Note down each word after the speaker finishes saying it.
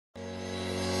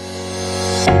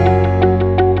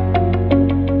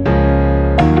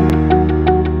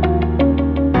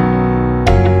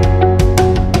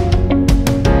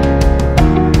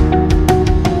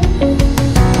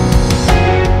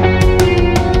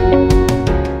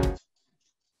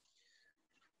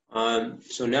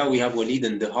So now we have Walid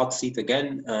in the hot seat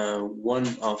again, one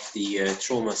of the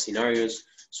trauma scenarios.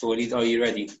 So Walid, are you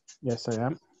ready? Yes, I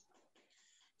am.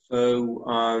 So you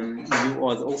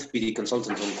are the orthopedic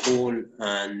consultant on call,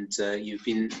 and you've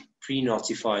been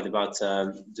pre-notified about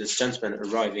this gentleman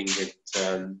arriving at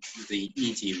the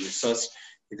ED with us.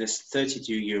 It is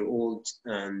 32-year-old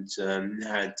and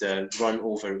had run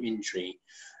over injury.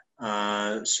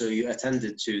 So you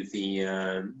attended to the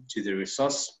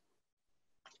resus.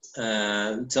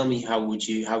 Tell me, how would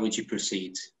you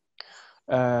proceed?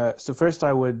 So first,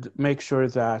 I would make sure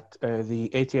that the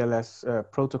ATLS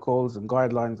protocols and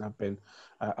guidelines have been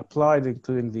applied,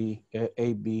 including the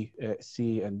A, B,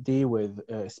 C, and D, with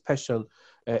special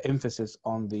emphasis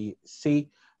on the C.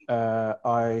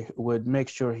 I would make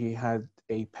sure he had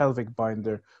a pelvic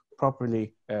binder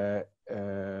properly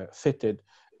fitted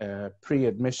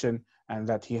pre-admission, and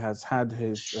that he has had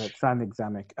his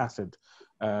tranexamic acid.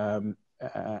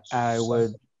 I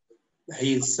would.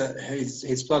 His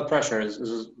blood pressure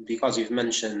is because you've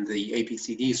mentioned the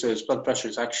ABCD, so his blood pressure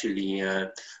is actually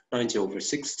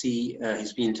 90/60.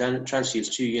 He's been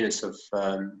transfused 2 units of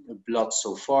blood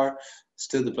so far.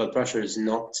 Still, the blood pressure is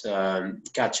not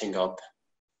catching up.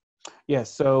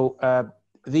 Yes, so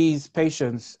these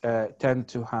patients tend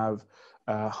to have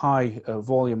a high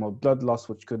volume of blood loss,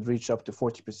 which could reach up to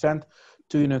 40%.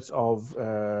 2 units of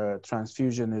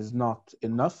transfusion is not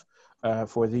enough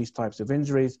for these types of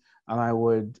injuries, and I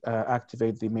would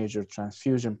activate the major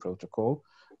transfusion protocol.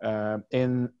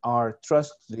 In our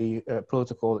trust, the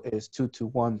protocol is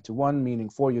 2:1:1, meaning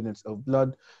 4 units of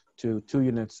blood to 2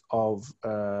 units of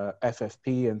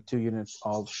FFP and 2 units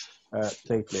of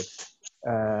platelets.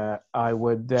 I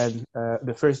would then,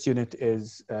 the first unit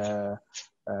is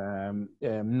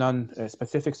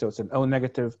non-specific, so it's an O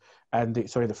negative, and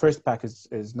the first pack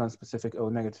is non-specific O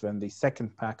negative, and the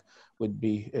second pack would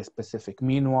be specific.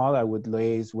 Meanwhile, I would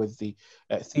liaise with the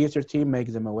theater team,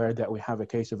 make them aware that we have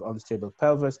a case of unstable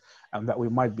pelvis and that we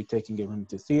might be taking him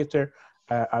to theater.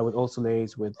 I would also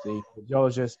liaise with the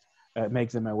radiologist,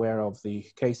 make them aware of the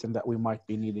case and that we might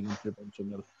be needing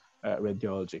interventional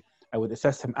radiology. I would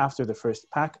assess him after the first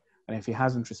pack, and if he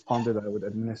hasn't responded, I would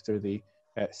administer the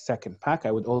second pack.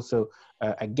 I would also,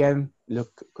 again,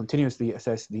 continuously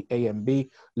assess the A and B,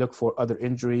 look for other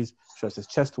injuries, such as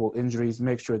chest wall injuries,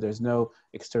 make sure there's no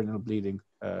external bleeding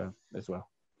as well.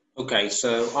 Okay,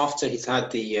 so after he's had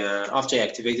after he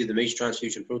activated the major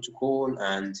transfusion protocol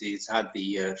and he's had the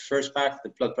first pack, the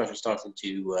blood pressure starting to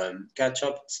catch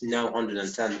up. It's now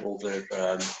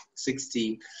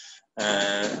 110/60.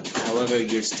 However,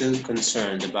 you're still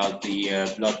concerned about the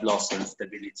blood loss and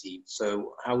stability. So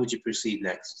how would you proceed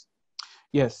next?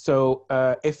 Yes, so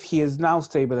if he is now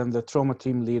stable and the trauma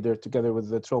team leader together with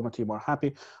the trauma team are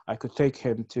happy, I could take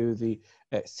him to the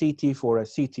CT for a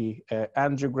CT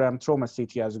angiogram, trauma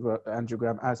CT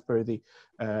angiogram as per the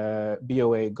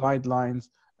BOA guidelines.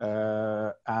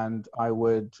 And I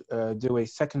would do a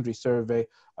secondary survey.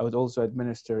 I would also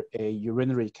administer a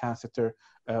urinary catheter,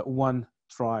 1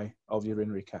 try of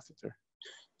urinary catheter.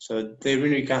 So the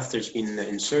urinary catheter has been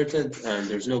inserted and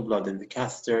there's no blood in the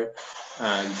catheter,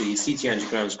 and the CT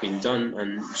angiogram has been done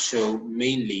and show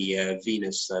mainly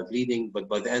venous bleeding, but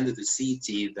by the end of the CT,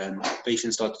 the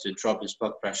patient started to drop his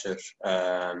blood pressure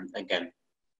again.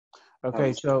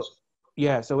 Okay, so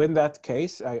yeah, so in that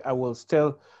case, I will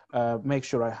still make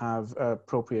sure I have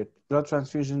appropriate blood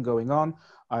transfusion going on.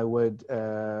 I would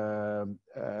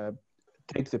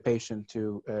take the patient to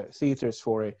theaters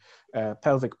for a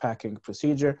pelvic packing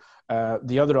procedure.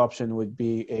 The other option would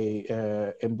be a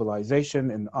embolization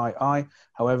in II.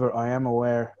 However, I am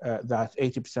aware that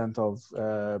 80% of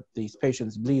these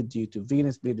patients bleed due to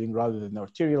venous bleeding rather than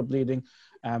arterial bleeding.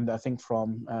 And I think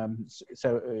from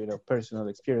personal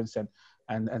experience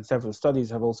and several studies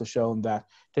have also shown that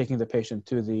taking the patient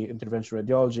to the interventional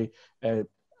radiology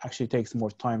actually takes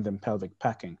more time than pelvic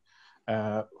packing.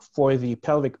 For the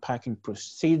pelvic packing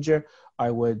procedure, I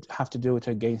would have to do it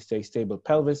against a stable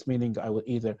pelvis, meaning I would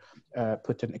either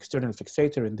put an external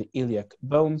fixator in the iliac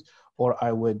bones, or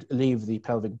I would leave the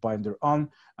pelvic binder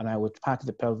on, and I would pack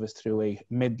the pelvis through a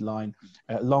midline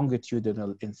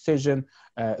longitudinal incision,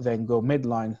 then go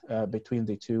midline between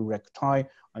the 2 recti,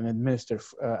 and administer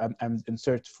and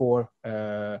insert 4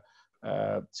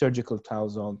 surgical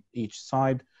towels on each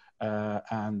side,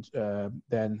 and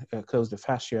then close the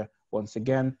fascia once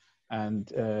again and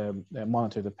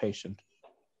monitor the patient.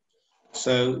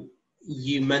 So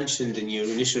you mentioned in your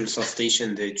initial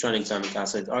resuscitation the tranexamic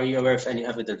acid. Are you aware of any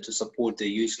evidence to support the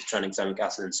use of tranexamic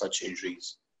acid in such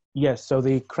injuries? Yes, so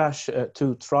the CRASH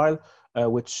 2 trial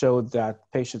which showed that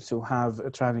patients who have a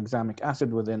tranexamic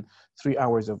acid within 3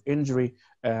 hours of injury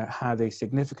had a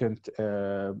significant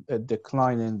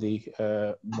decline in the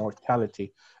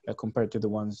mortality compared to the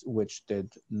ones which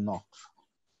did not.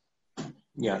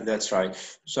 Yeah, that's right.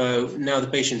 So now the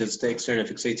patient has the external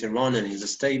fixator on and he's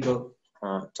stable.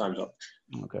 Time's up.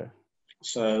 Okay.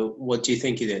 So what do you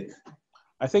think he did?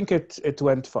 I think it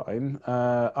went fine.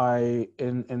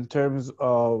 In terms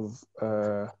of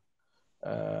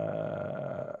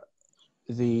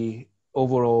the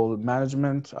overall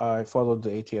management, I followed the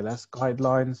ATLS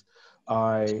guidelines.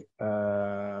 I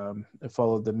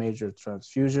followed the major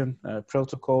transfusion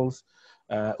protocols.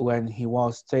 When he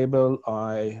was stable,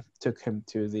 I took him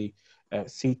to the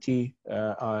CT.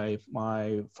 I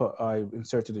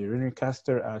inserted a urinary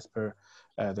catheter as per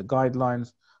the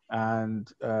guidelines, and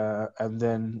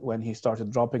then when he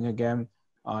started dropping again,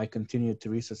 I continued to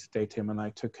resuscitate him, and I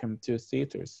took him to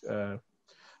theaters. There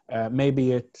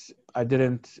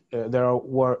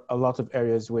were a lot of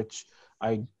areas which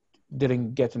I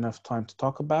didn't get enough time to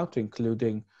talk about,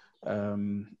 including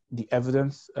the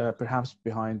evidence perhaps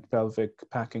behind pelvic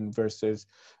packing versus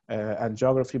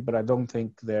angiography, but I don't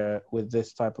think with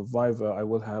this type of viva I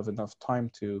will have enough time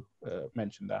to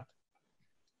mention that.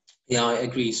 Yeah, I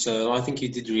agree. So I think you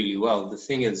did really well. The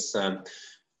thing is,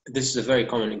 this is a very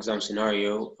common exam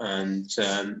scenario, and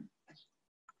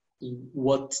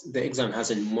what the examiner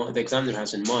has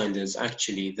in mind is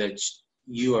actually that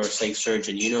you are a safe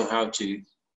surgeon. You know how to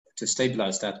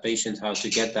stabilize that patient, how to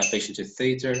get that patient to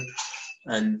theater,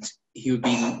 and he would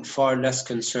be far less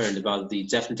concerned about the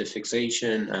definitive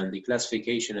fixation and the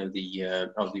classification of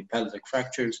the pelvic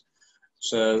fractures.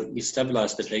 So we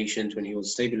stabilized the patient. When he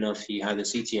was stable enough, he had a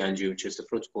CT angio, which is the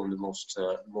protocol in the most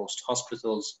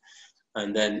hospitals.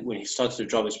 And then when he started to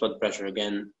drop his blood pressure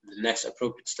again, the next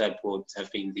appropriate step would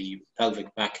have been the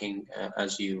pelvic backing,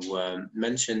 as you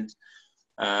mentioned.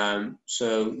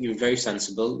 So you're very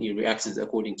sensible. You reacted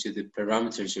according to the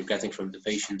parameters you're getting from the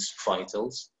patient's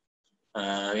vitals.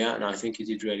 Yeah, and I think you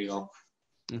did really well.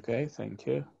 Okay, thank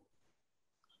you.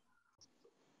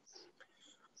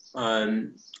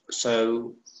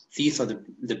 So these are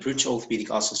the British Orthopedic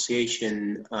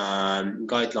Association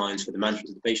guidelines for the management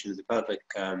of the patient with the pelvic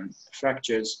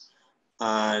fractures.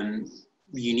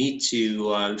 You need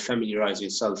to familiarize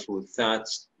yourself with that.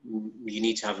 You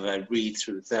need to have a read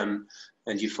through them,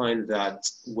 and you find that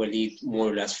Walid more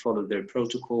or less followed their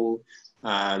protocol.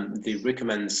 They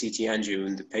recommend CT angio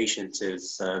when the patient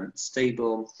is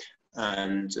stable,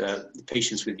 and the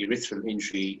patients with urethral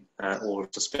injury or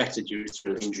suspected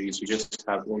urethral injuries, you just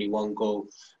have only one go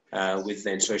with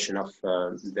the insertion of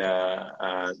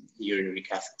the urinary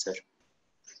catheter.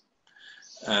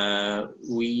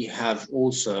 We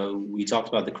talked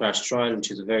about the CRASH trial,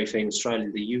 which is a very famous trial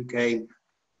in the UK,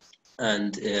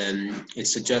 and it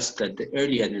suggests that the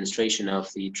early administration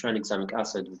of the tranexamic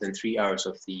acid within 3 hours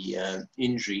of the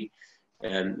injury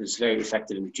is very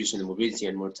effective in reducing the morbidity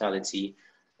and mortality.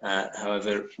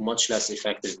 However, much less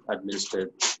effective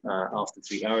administered after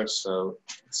 3 hours, so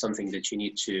it's something that you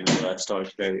need to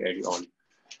start very early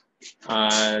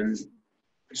on.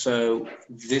 So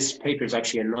this paper is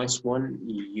actually a nice one.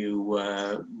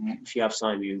 If you have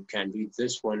time, you can read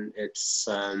this one.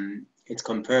 It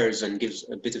compares and gives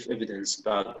a bit of evidence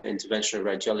about interventional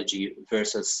radiology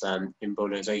versus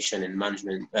embolization in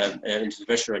management,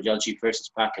 interventional radiology versus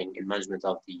packing in management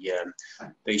of the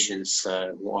patients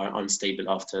who are unstable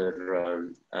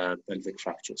after pelvic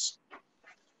fractures.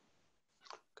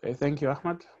 Okay, thank you,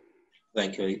 Ahmed.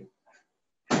 Thank you.